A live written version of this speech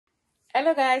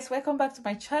Hello guys, welcome back to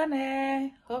my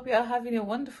channel. Hope you are having a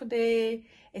wonderful day.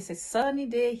 It's a sunny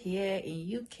day here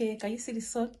in UK. Can you see the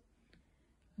sun?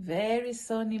 Very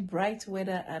sunny, bright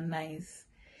weather and nice.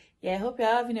 Yeah, I hope you're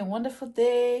having a wonderful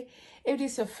day. If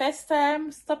this is your first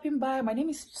time stopping by, my name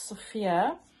is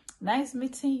Sophia. Nice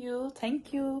meeting you.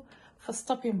 Thank you for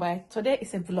stopping by. Today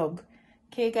is a vlog.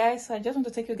 Okay guys, so I just want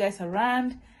to take you guys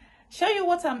around, show you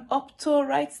what I'm up to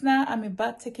right now. I'm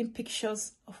about taking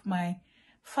pictures of my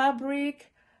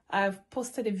fabric. I've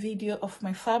posted a video of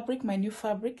my fabric, my new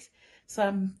fabric. So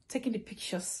I'm taking the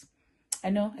pictures. I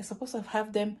know I'm supposed to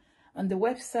have them on the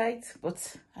website,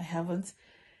 but I haven't.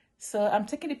 So I'm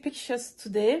taking the pictures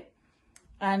today.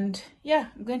 And yeah,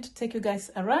 I'm going to take you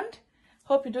guys around.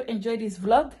 Hope you do enjoy this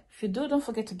vlog. If you do, don't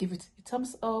forget to give it a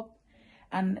thumbs up.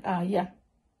 And yeah.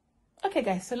 Okay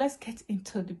guys, so let's get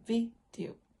into the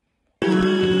video.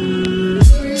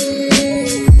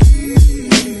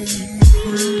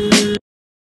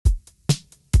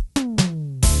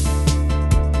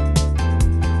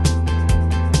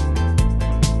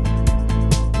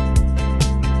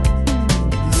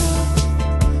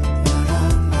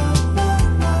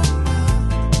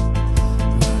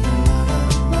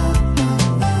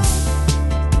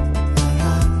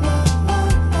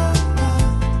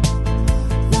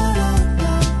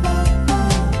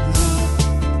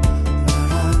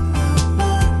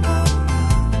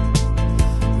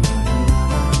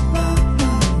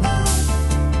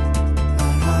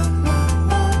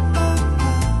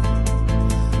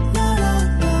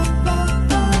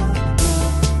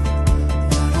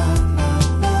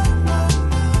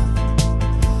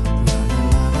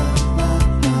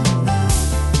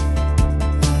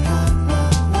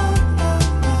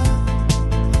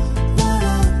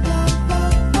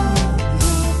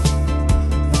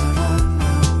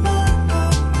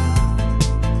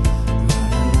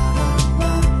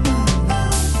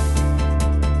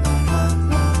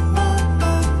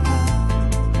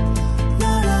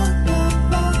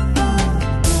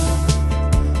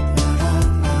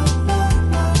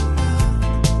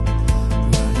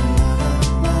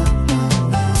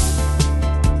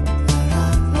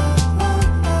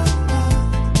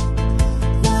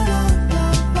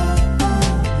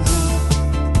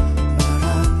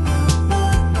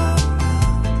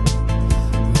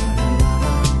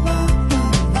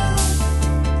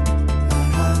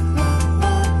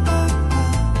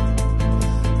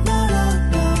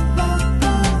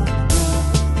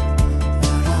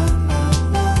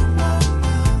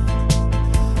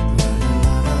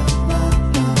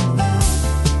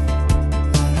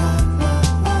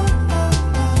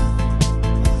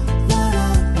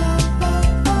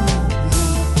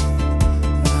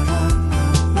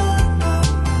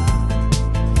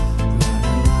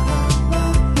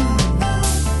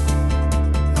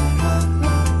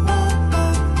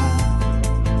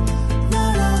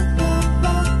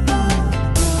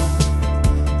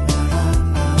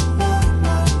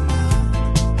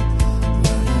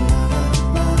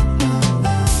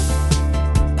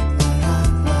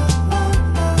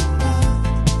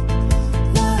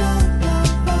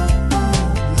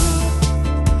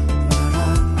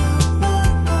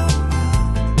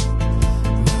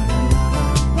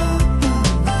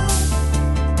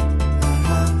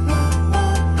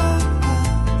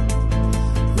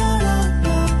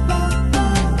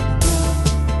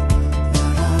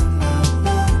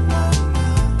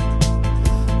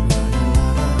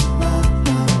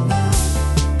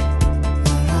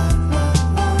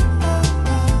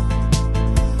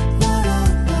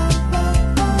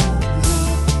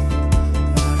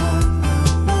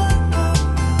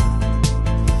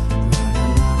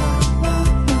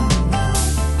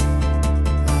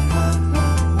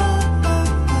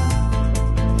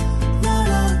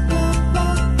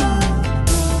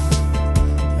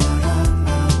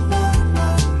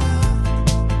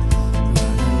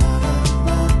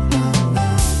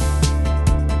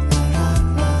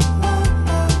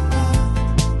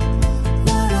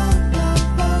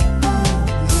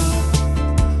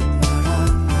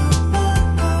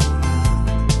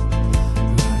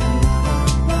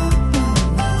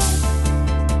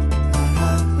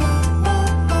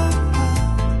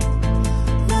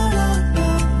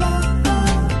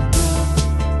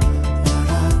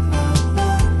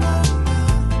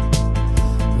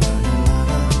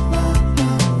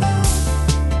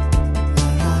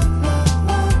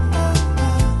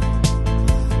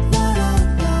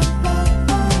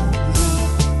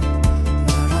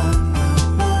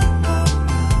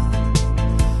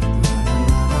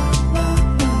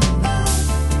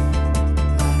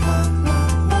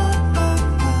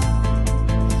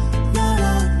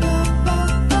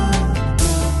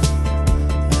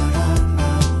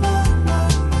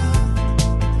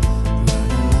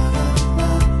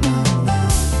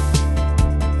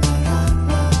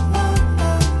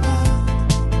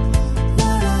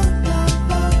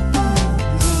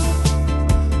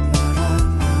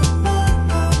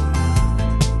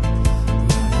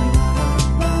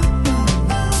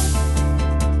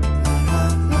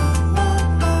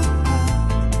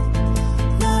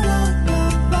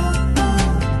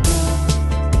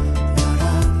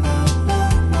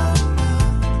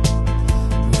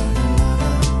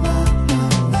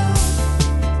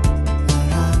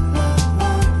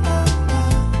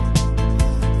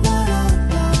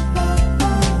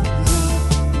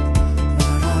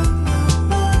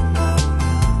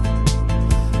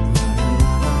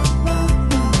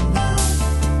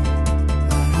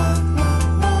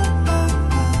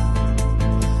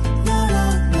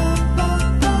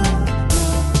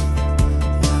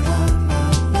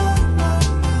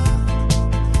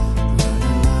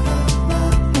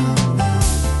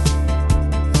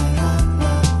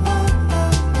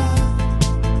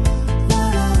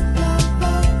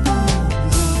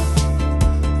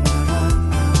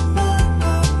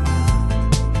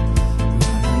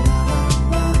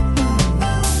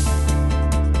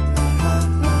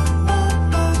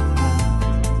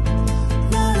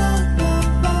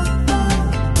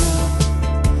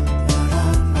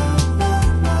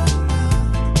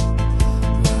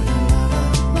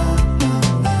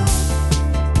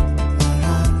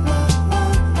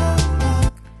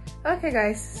 Okay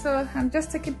guys, so I'm just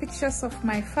taking pictures of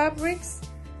my fabrics,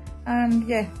 and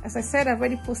yeah, as I said, I've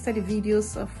already posted the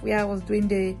videos of where I was doing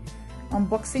the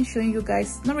unboxing, showing you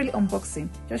guys, not really unboxing,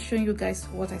 just showing you guys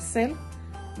what I sell,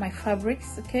 my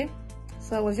fabrics. Okay,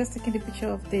 so I was just taking the picture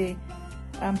of the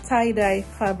tie-dye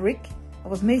fabric. I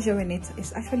was measuring it.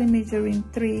 It's actually measuring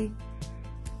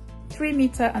 3.5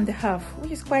 meters,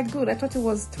 which is quite good. I thought it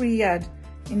was 3 yards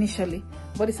initially,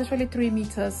 but it's actually 3.5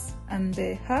 meters.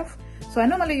 So I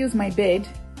normally use my bed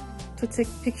to take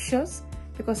pictures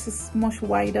because it's much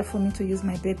wider for me to use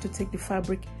my bed to take the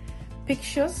fabric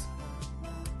pictures.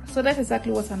 So that's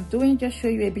exactly what I'm doing, just show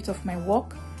you a bit of my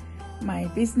work, my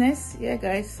business. Yeah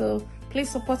guys, so please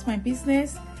support my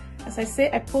business. As I say,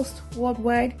 I post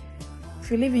worldwide.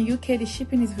 If you live in UK, the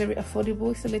shipping is very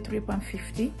affordable. It's only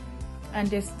 £3.50, and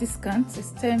there's discounts.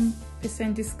 It's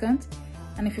 10% discount,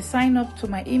 and if you sign up to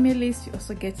my email list, you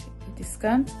also get a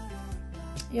discount.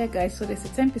 Yeah guys, so there's a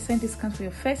 10% discount for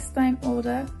your first time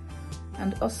order,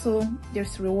 and also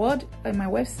there's reward on my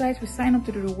website. We sign up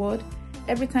to the reward.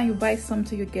 Every time you buy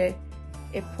something, you get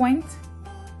a point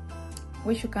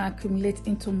which you can accumulate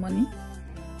into money,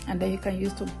 and then you can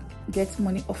use to get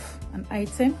money off an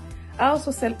item. I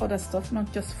also sell other stuff,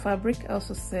 not just fabric. I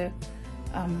also sell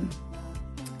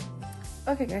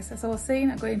okay guys, as I was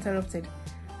saying, I got interrupted.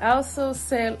 I also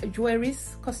sell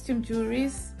jewelries, costume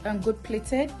jewelries, and gold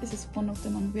plated. This is one of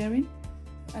them I'm wearing,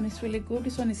 and it's really good.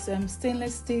 This one is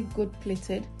stainless steel gold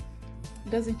plated. It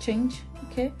doesn't change.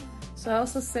 Okay, so I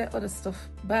also sell other stuff,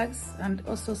 bags, and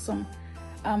also some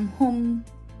home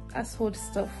household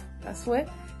stuff as well.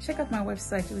 Check out my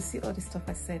website, you will see all the stuff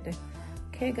I said there.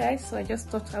 Okay guys, so I just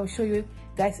thought I would show you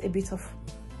guys a bit of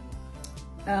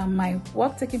my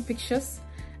work, taking pictures,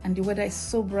 and the weather is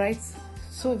so bright,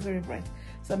 so very bright.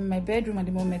 So I'm in my bedroom at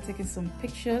the moment taking some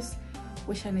pictures,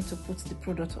 which I need to put the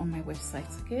product on my website.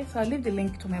 Okay, so I'll leave the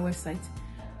link to my website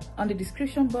on the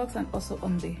description box and also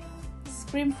on the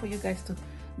screen for you guys to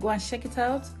go and check it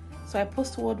out. So I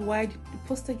post worldwide. The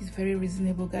postage is very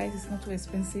reasonable guys, it's not too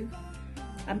expensive.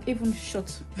 I'm even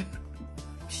short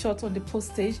on the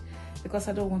postage because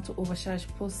I don't want to overcharge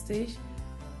postage.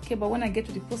 Okay, but when I get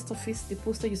to the post office, the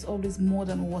postage is always more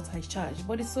than what I charge,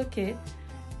 but it's okay,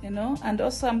 you know. And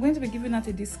also I'm going to be giving out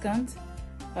a discount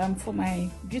for my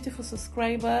beautiful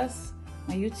subscribers,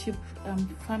 my YouTube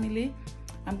family.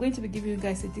 I'm going to be giving you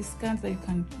guys a discount that you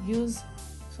can use,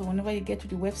 so whenever you get to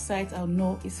the website, I'll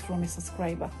know it's from a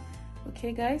subscriber.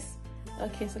 Okay guys,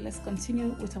 okay, so let's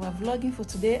continue with our vlogging for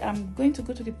today. I'm going to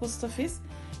go to the post office.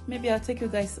 Maybe I'll take you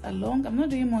guys along. I'm not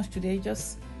doing much today,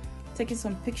 just taking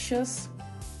some pictures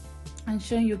and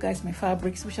showing you guys my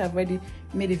fabrics, which I've already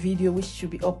made a video which should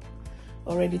be up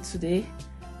already today.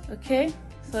 Okay,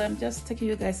 so I'm just taking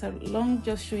you guys along,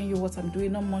 just showing you what I'm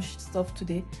doing. Not much stuff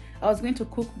today. I was going to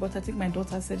cook, but I think my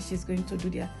daughter said she's going to do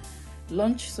their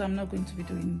lunch, so I'm not going to be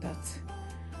doing that.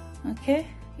 Okay,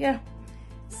 yeah,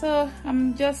 so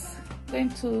I'm just going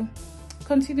to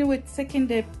continue with taking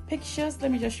the pictures.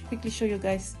 Let me just quickly show you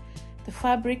guys the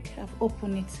fabric. I've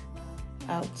opened it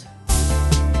out.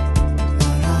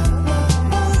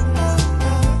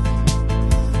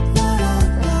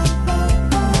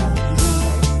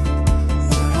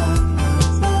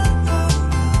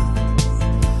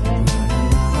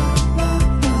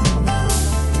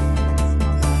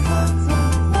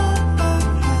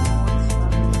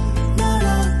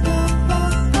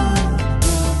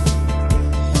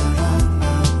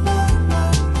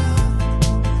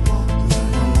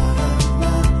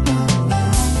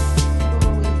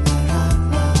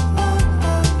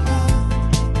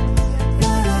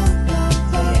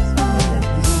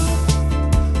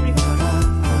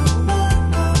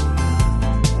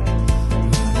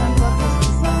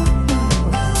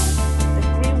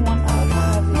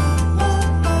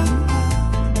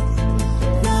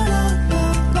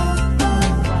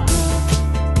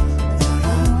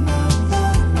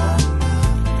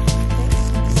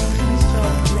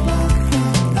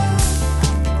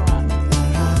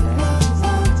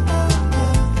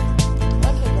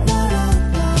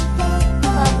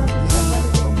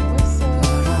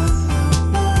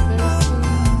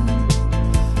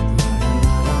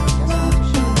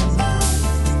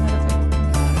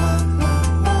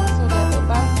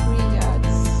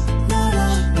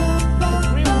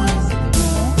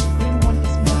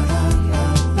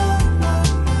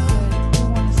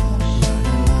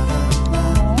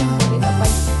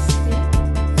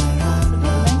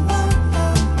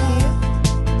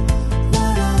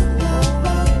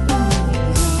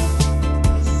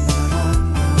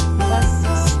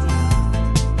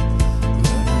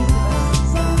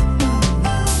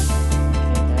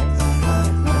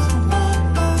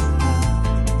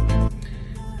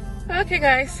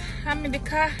 guys, I'm in the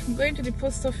car. I'm going to the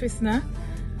post office now.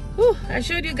 Whew, I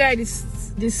showed you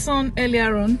guys the sun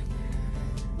earlier on.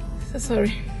 So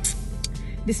sorry,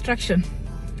 distraction.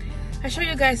 I showed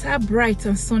you guys how bright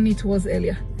and sunny it was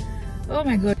earlier. Oh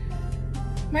my god,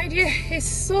 my dear, it's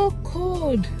so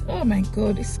cold. Oh my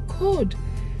god, it's cold.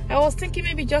 I was thinking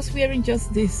maybe just wearing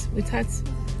just this without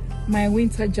my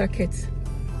winter jacket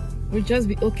will just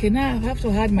be okay. Now I have to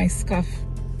add my scarf.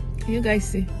 Can you guys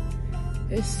see?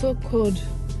 It's so cold.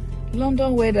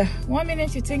 London weather. 1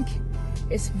 minute you think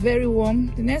it's very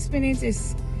warm, the next minute it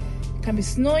can be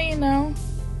snowing now,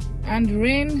 and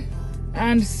rain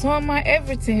and summer,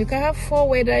 everything. You can have 4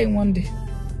 weather in 1 day.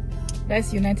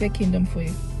 That's United Kingdom for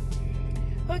you.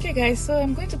 Okay guys, so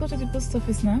I'm going to go to the post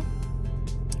office now.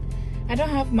 I don't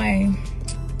have my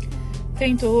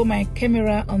thing to hold my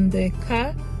camera on the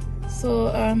car, so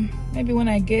maybe when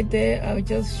I get there I'll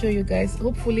just show you guys.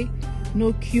 Hopefully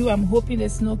no queue. I'm hoping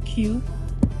there's no queue.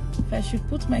 If I should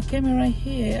put my camera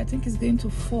here, I think it's going to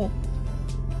fall.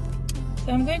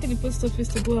 So I'm going to the post office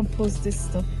to go and post this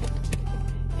stuff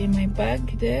in my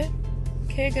bag there.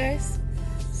 Okay guys,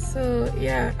 so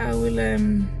yeah, I will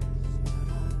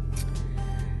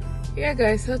yeah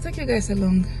guys, I'll take you guys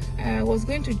along. I was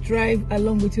going to drive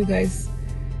along with you guys,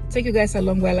 take you guys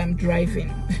along while I'm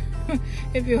driving.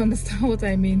 If you understand what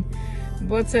I mean.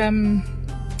 But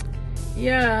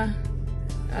yeah,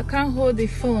 I can't hold the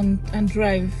phone and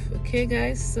drive. Okay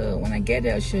guys, so when I get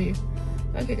there I'll show you.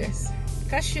 Okay guys,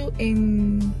 catch you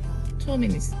in 2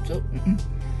 minutes.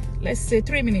 Let's say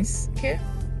 3 minutes. Okay.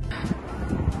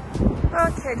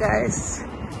 Okay guys,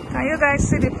 can you guys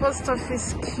see the post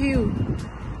office queue?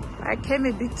 I came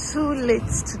a bit too late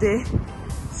today,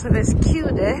 so there's queue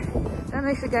there. I don't know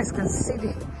if you guys can see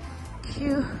the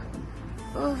queue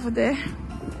over there.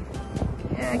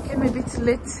 Yeah, I came a bit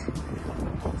late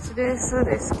today, so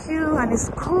there's queue and it's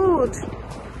cold.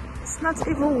 It's not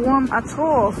even warm at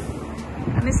all,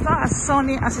 and it's not as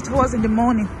sunny as it was in the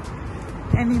morning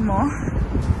anymore.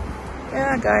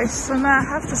 Yeah guys, so now I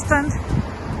have to stand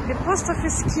the post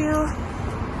office queue.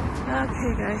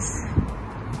 Okay guys,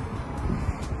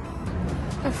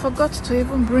 I forgot to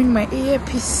even bring my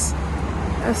earpiece,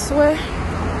 I swear.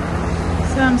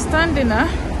 So I'm standing now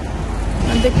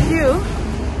on the queue,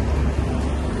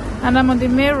 and I'm on the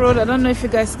main road. I don't know if you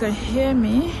guys can hear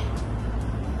me,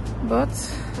 but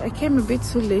I came a bit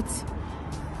too late.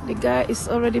 The guy is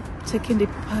already taking the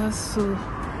parcel.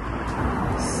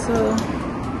 So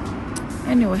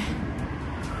anyway,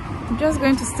 I'm just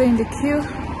going to stay in the queue.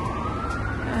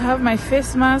 I have my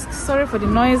face mask. Sorry for the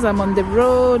noise, I'm on the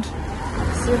road,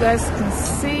 so you guys can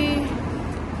see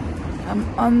I'm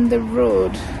on the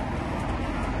road.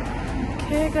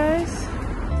 Okay guys.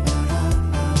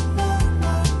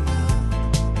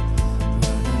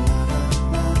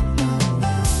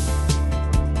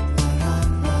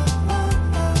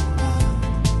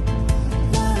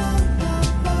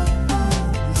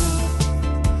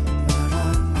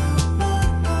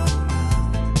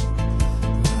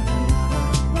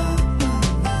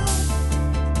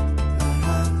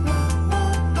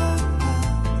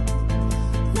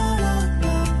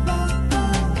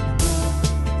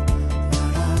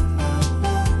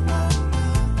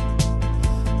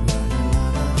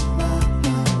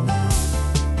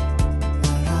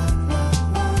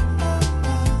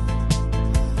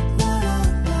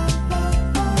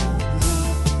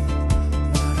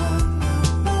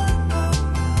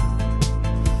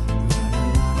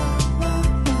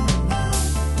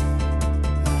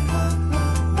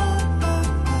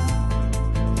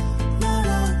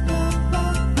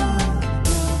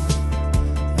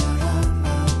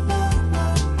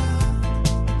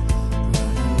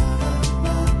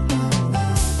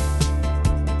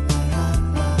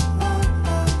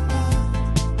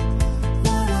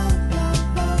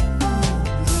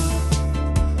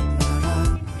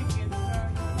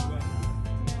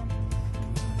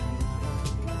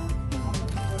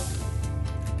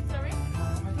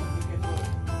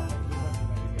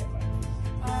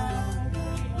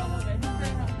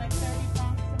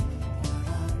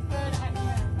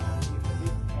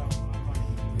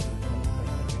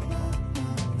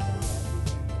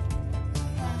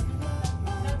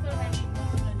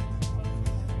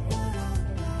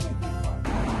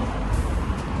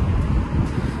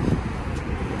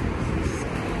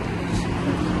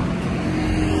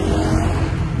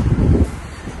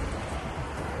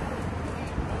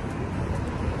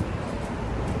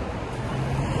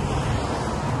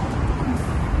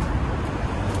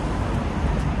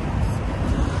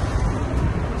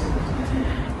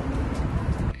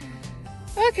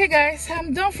 Okay guys,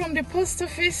 I'm done from the post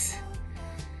office.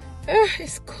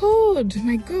 It's cold,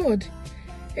 my god.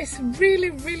 It's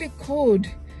really cold.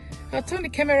 I'll turn the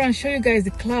camera and show you guys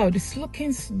the cloud. It's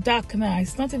looking dark now.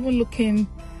 It's not even looking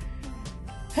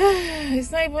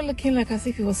it's not even looking like as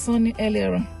if it was sunny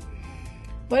earlier on.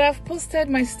 But I've posted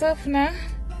my stuff now.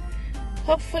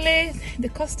 Hopefully the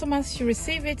customers should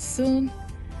receive it soon.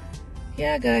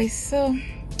 Yeah guys, so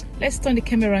let's turn the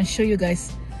camera and show you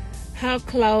guys how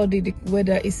cloudy the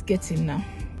weather is getting now.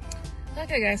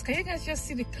 Okay guys, can you guys just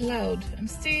see the cloud? I'm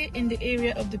still in the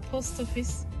area of the post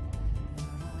office.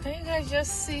 Can you guys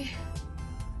just see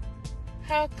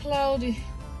how cloudy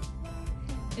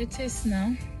it is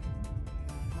now?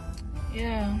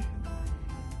 Yeah,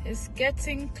 it's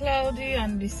getting cloudy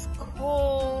and it's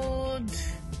cold.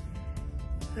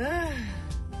 Okay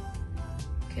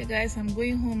guys, I'm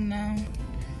going home now.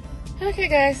 Okay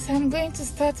guys, I'm going to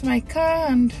start my car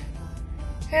and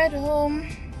head home.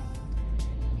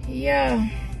 Yeah,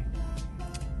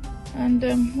 and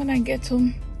when I get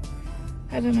home,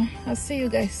 I don't know, I'll see you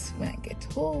guys when I get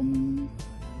home.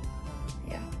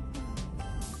 Yeah.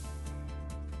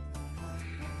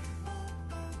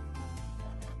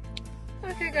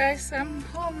 Okay guys, I'm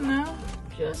home now.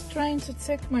 Just trying to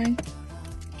take my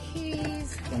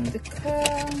keys from the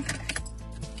car.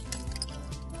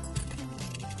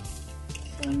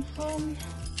 So I'm home.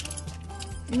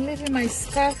 I'm leaving my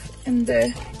scarf in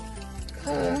the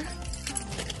car.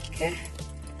 Okay,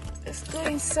 let's go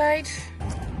inside.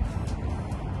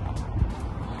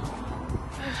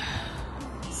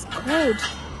 It's cold.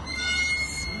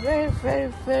 It's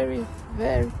very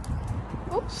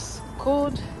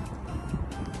cold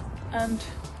and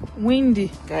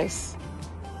windy, guys.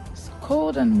 It's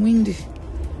cold and windy.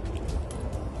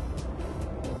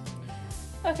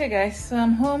 Okay guys, so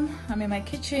I'm home. I'm in my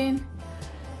kitchen.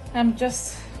 I'm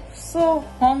just so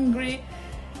hungry.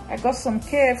 I got some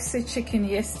KFC chicken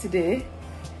yesterday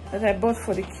that I bought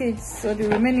for the kids. So the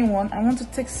remaining one, I want to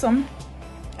take some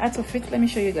out of it. Let me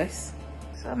show you guys.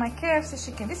 So my KFC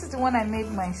chicken, this is the one I made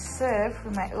myself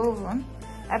with my oven.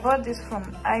 I bought this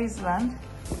from Iceland,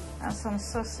 and some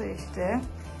sausage there.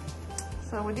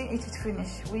 So we didn't eat it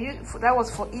finish. That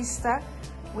was for Easter.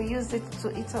 We used it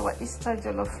to eat our Easter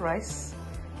jollof rice.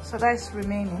 So that's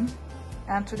remaining,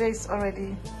 and today is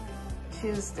already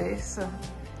Tuesday. So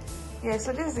yeah,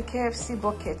 so this is the KFC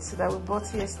bucket that we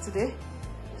bought yesterday.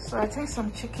 So I think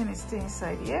some chicken is still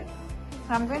inside here.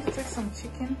 So I'm going to take some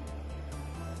chicken.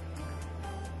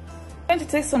 I'm going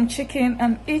to take some chicken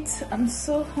and eat. I'm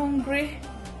so hungry.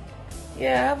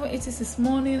 Yeah, I haven't eaten this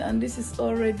morning, and this is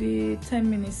already 10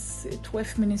 minutes,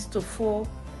 12 minutes to 4.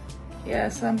 Yeah,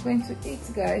 so I'm going to eat,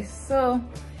 guys. So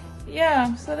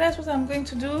yeah, so that's what I'm going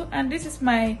to do. And this is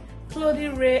my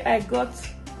clothing ray I got.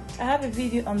 I have a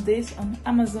video on this on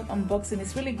Amazon unboxing.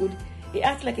 It's really good. It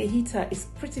acts like a heater. It's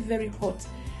pretty very hot,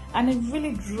 and it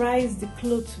really dries the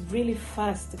clothes really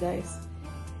fast, guys.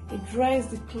 It dries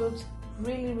the clothes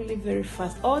really very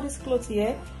fast. All these clothes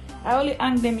here, I only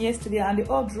hung them yesterday and they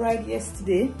all dried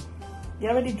yesterday. They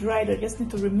already dried. I just need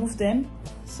to remove them.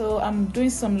 So I'm doing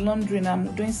some laundry and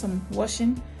I'm doing some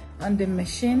washing on the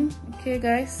machine. Okay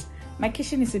guys, my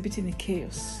kitchen is a bit in a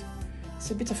chaos.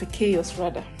 It's a bit of a chaos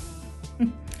rather.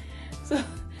 So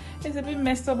it's a bit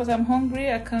messed up, but I'm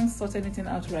hungry. I can't sort anything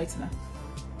out right now.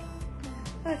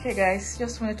 Okay guys,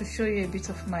 just wanted to show you a bit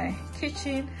of my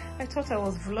kitchen. I thought I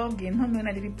was vlogging. How many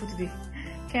I didn't put the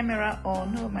camera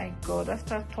on? Oh my god,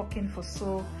 after talking for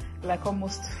so like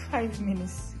almost 5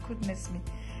 minutes, goodness me.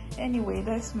 Anyway,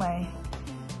 that's my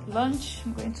lunch.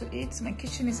 I'm going to eat. My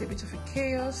kitchen is a bit of a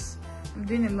chaos. I'm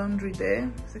doing a laundry there,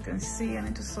 as you can see. I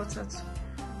need to sort out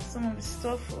some of the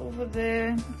stuff over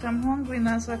there. I'm hungry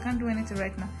now, so I can't do anything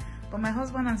right now, but my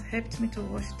husband has helped me to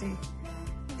wash the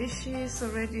dishes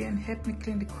already and helped me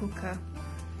clean the cooker.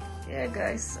 Yeah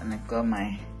guys, and I got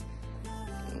my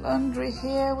laundry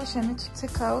here which I need to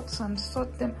take out and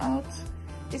sort them out.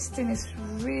 This thing is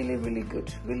really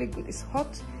good, really good. It's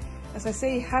hot, as I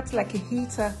say, it hot like a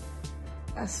heater,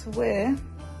 I swear.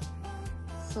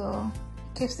 So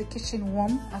it keeps the kitchen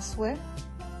warm, I swear.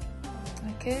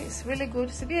 Okay, it's really good.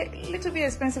 It's a little bit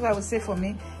expensive, I would say, for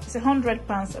me. It's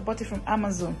 £100. I bought it from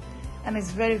Amazon, and it's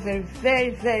very,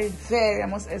 I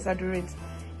must exaggerate,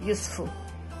 useful.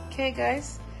 Okay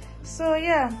guys, so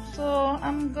yeah, so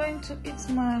I'm going to eat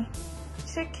my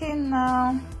chicken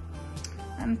now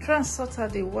and try and sort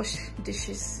out the wash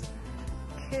dishes.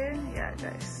 Okay, yeah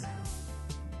guys.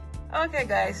 Okay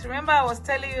guys, remember I was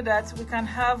telling you that we can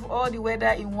have all the weather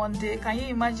in one day. Can you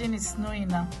imagine it's snowing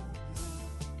now?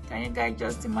 Can you guys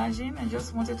just imagine? I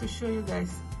just wanted to show you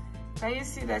guys. Can you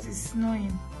see that it's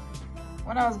snowing?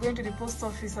 When I was going to the post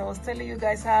office, I was telling you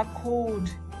guys how cold.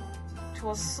 It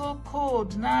was so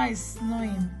cold. Now it's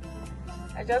snowing.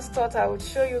 I just thought I would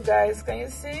show you guys. Can you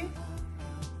see?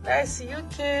 That's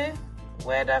UK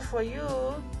weather for you.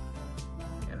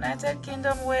 United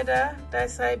Kingdom weather.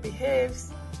 That's how it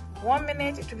behaves. 1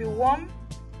 minute it will be warm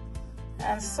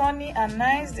and sunny and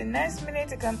nice. The next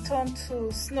minute it can turn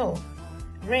to snow,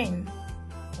 rain,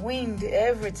 wind,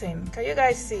 everything. Can you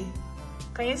guys see?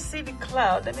 Can you see the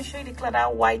cloud? Let me show you the cloud,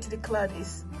 how white the cloud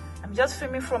is. I'm just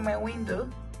filming from my window.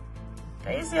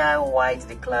 Can you see how white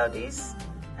the cloud is?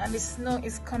 And the snow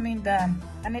is coming down.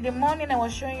 And in the morning I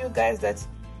was showing you guys that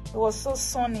it was so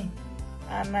sunny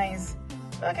and nice.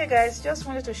 Okay guys, just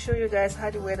wanted to show you guys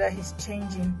how the weather is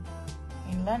changing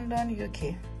in London,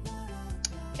 UK.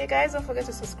 Okay guys, don't forget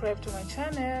to subscribe to my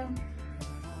channel,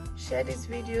 share this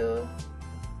video,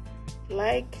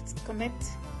 like, comment.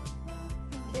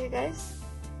 Okay guys.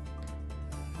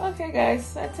 Okay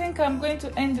guys, I think I'm going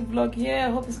to end the vlog here. I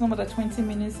hope it's not more than 20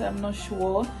 minutes, I'm not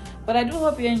sure, but I do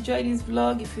hope you enjoyed this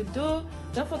vlog. If you do,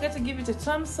 don't forget to give it a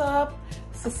thumbs up,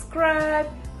 subscribe,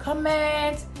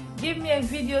 comment, give me a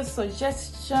video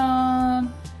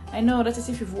suggestion. I know that is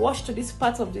if you've watched to this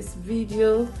part of this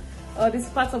video or this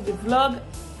part of the vlog.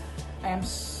 I am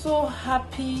so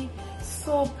happy,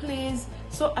 so pleased,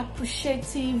 so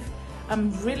appreciative.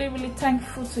 I'm really, really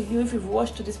thankful to you if you've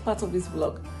watched to this part of this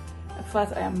vlog. In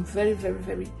fact, I am very, very,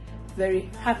 very, very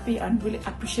happy and really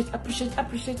appreciate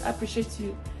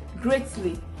you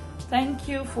greatly. Thank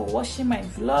you for watching my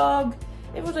vlog.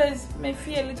 Even though it may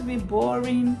feel a little bit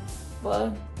boring,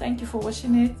 but thank you for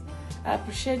watching it. I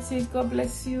appreciate it. God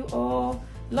bless you all.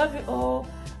 Love you all.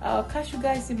 I'll catch you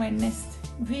guys in my next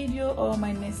video or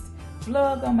my next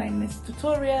vlog or my next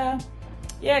tutorial.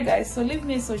 Yeah guys, so leave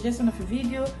me a suggestion of a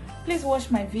video. Please watch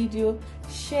my video,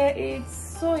 share it.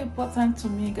 So important to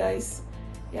me guys.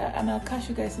 Yeah, and I'll catch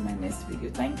you guys in my next video.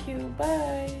 Thank you.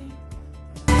 Bye.